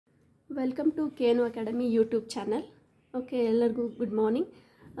Welcome to KNO Academy YouTube channel. Okay, ellargu good morning.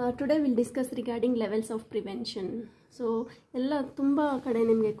 Today we'll discuss regarding levels of prevention. So, ella tumba kade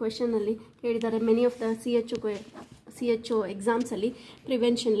nimge question alli kelidare many of the CHO exams alli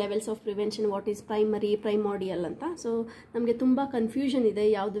prevention levels of prevention, what is primary, primordial anta. So, namge tumba confusion ide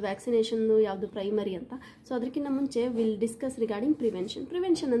yavdu vaccination yavdu primary anta. So, adarkinna munche we'll discuss regarding prevention.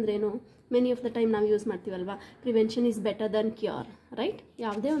 Prevention andre eno? Many of the time ನಾವು use ಮಾಡ್ತೀವಲ್ವಾ, prevention is better than cure, right?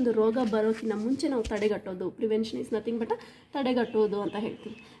 ಯಾವುದೇ ಒಂದು ರೋಗ ಬರೋಕ್ಕಿಂತ ಮುಂಚೆ ನಾವು ತಡೆಗಟ್ಟೋದು, prevention is nothing but ತಡೆಗಟ್ಟೋದು ಅಂತ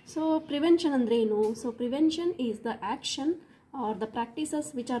ಹೇಳ್ತೀವಿ. So prevention ಅಂದರೆ ಏನು? So prevention is the action are the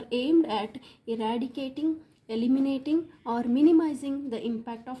practices which are aimed at ಇರಾಡಿಕೇಟಿಂಗ್, eliminating R minimising the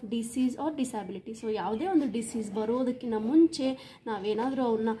impact of disease R disability. So ಯಾವುದೇ ಒಂದು ಡಿಸೀಸ್ ಬರೋದಕ್ಕಿಂತ ಮುಂಚೆ ನಾವೇನಾದರೂ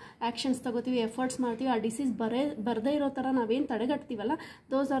ಅವ್ರನ್ನ ಆ್ಯಕ್ಷನ್ಸ್ ತಗೋತೀವಿ, ಎಫರ್ಟ್ಸ್ ಮಾಡ್ತೀವಿ, ಆ ಡಿಸೀಸ್ ಬರದೇ ಇರೋ ಥರ ನಾವೇನು ತಡೆಗಟ್ತೀವಲ್ಲ,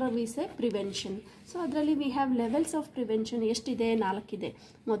 those are we say prevention. So ಅದರಲ್ಲಿ we have levels of prevention. ಎಷ್ಟಿದೆ? 4 ಇದೆ.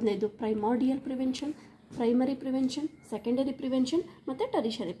 ಮೊದಲನೇದು primordial prevention, primary prevention, secondary prevention ಮತ್ತು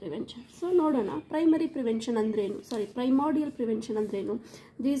ಟರಿಷರಿ ಪ್ರಿವೆನ್ಷನ್. ಸೊ ನೋಡೋಣ, ಪ್ರೈಮರಿ ಪ್ರಿವೆನ್ಷನ್ ಅಂದ್ರೇನು, ಪ್ರೈಮಾರ್ಡಿಯಲ್ ಪ್ರಿವೆನ್ಷನ್ ಅಂದ್ರೇನು?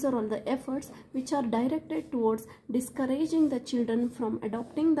 These are all the efforts which are directed towards discouraging the children from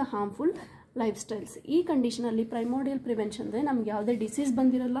adapting the harmful life styles. ಈ ಕಂಡೀಷನಲ್ಲಿ primordial prevention ಅಂದರೆ ನಮ್ಗೆ ಯಾವುದೇ disease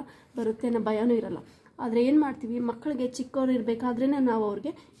ಬಂದಿರಲ್ಲ, ಬರುತ್ತೆ ಅನ್ನೋ ಭಯನೂ ಇರಲ್ಲ. ಆದರೆ ಏನು ಮಾಡ್ತೀವಿ, ಮಕ್ಕಳಿಗೆ ಚಿಕ್ಕವ್ರು ಇರಬೇಕಾದ್ರೇ ನಾವು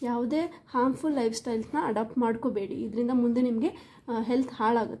ಅವ್ರಿಗೆ ಯಾವುದೇ ಹಾರ್ಮ್ಫುಲ್ ಲೈಫ್ ಸ್ಟೈಲ್ಸ್ನ ಅಡಾಪ್ಟ್ ಮಾಡ್ಕೋಬೇಡಿ, ಇದರಿಂದ ಮುಂದೆ ನಿಮಗೆ ಹೆಲ್ತ್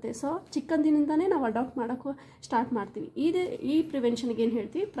ಹಾಳಾಗುತ್ತೆ. ಸೊ ಚಿಕ್ಕಂದಿನಿಂದನೇ ನಾವು ಅಡಾಪ್ಟ್ ಮಾಡೋಕ್ಕೆ ಸ್ಟಾರ್ಟ್ ಮಾಡ್ತೀವಿ. ಈ ಪ್ರಿವೆನ್ಷನ್ಗೆ ಏನು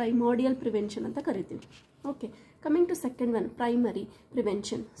ಹೇಳ್ತೀವಿ? ಪ್ರೈಮಾರ್ಡಿಯಲ್ ಪ್ರಿವೆನ್ಷನ್ ಅಂತ ಕರಿತೀವಿ. Okay, coming to second one, primary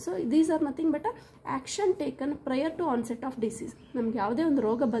prevention. So these are nothing but action taken prior to onset of disease. ನಮ್ಗೆ ಯಾವುದೇ ಒಂದು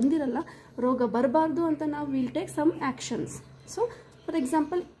ರೋಗ ಬಂದಿರಲ್ಲ, ರೋಗ ಬರಬಾರ್ದು ಅಂತ ನಾವು will take some actions. So for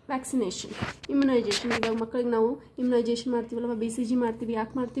example vaccination, immunisation. ಇವಾಗ ಮಕ್ಕಳಿಗೆ ನಾವು ಇಮ್ಯುನೈಜೇಷನ್ ಮಾಡ್ತೀವಲ್ವ, BCG ಮಾಡ್ತೀವಿ.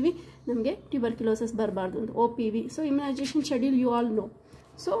 ಯಾಕೆ ಮಾಡ್ತೀವಿ? ನಮಗೆ ಟ್ಯೂಬರ್ಕ್ಯುಲೋಸಿಸ್ ಬರಬಾರ್ದು ಅಂತ, OPV. So immunisation schedule you all know.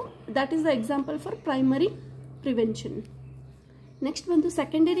 So that is the example for primary prevention. Next ಬಂದು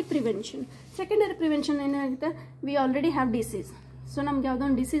ಸೆಕೆಂಡರಿ ಪ್ರಿವೆನ್ಷನ್. ಸೆಕೆಂಡರಿ ಪ್ರಿವೆನ್ಷನ್ ಏನಾಗುತ್ತೆ? We already have disease. So ನಮ್ಗೆ ಯಾವುದೋ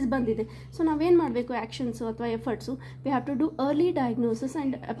ಒಂದು ಡಿಸೀಸ್ ಬಂದಿದೆ. ಸೊ ನಾವೇನು ಮಾಡಬೇಕು? ಆ್ಯಕ್ಷನ್ಸು ಅಥವಾ efforts, we have to do early diagnosis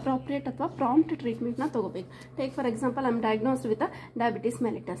and appropriate ಅಥವಾ ಪ್ರಾಂಪ್ಟ್ ಟ್ರೀಟ್ಮೆಂಟ್ನ ತೊಗೋಬೇಕು. Take for example, I am diagnosed with diabetes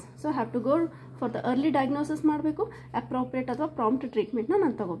mellitus. So have to go for the early diagnosis ಮಾಡಬೇಕು, ಅಪ್ರೋಪ್ರಿಯೇಟ್ ಅಥವಾ prompt ಟ್ರೀಟ್ಮೆಂಟ್ನ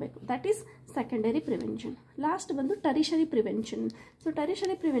ನಾನು ತೊಗೋಬೇಕು. That is secondary prevention. Last ಬಂದು ಟರಿಷರಿ prevention. So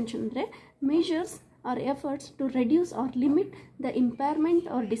ಟರಿಷರಿ prevention ಅಂದರೆ measures or efforts to reduce or limit the impairment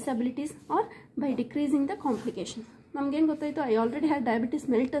or disabilities or by decreasing the complications. ನಮಗೇನು ಗೊತ್ತಾಯಿತು? I already had diabetes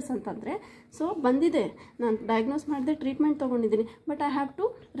mellitus ಅಂತಂದರೆ, so ಬಂದಿದೆ, ನಾನು diagnose ಮಾಡಿದೆ, treatment ತೊಗೊಂಡಿದ್ದೀನಿ, but I have to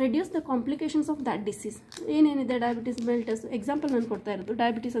reduce the complications of that disease. ಏನೇನಿದೆ diabetes mellitus? Example ನಾನು ಕೊಡ್ತಾ ಇರೋದು.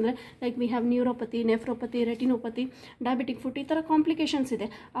 ಡಯಾಬಿಟಿಸ್ ಅಂದರೆ like we have neuropathy, nephropathy, retinopathy, diabetic foot, ಈ ಥರ ಕಾಂಪ್ಲಿಕೇಶನ್ಸ್ ಇದೆ.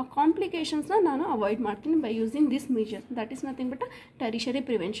 ಆ ಕಾಂಪ್ಲಿಕೇಶನ್ಸ್ನ ನಾನು ಅವಾಯ್ಡ್ ಮಾಡ್ತೀನಿ by using this measure. That is nothing but ಟರಿಷರಿ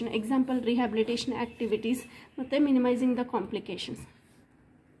prevention. Example rehabilitation activities ಮತ್ತು minimising the complications.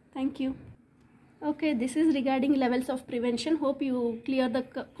 Thank you. Okay, this is regarding levels of prevention. Hope you clear the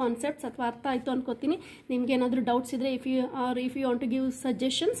concepts ಅಥವಾ ಅರ್ಥ ಆಯಿತು ಅನ್ಕೋತೀನಿ. ನಿಮ್ಗೆ ಏನಾದರೂ ಡೌಟ್ಸ್ ಇದ್ದರೆ, if you want to give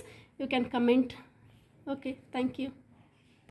suggestions, you can comment. Okay, thank you.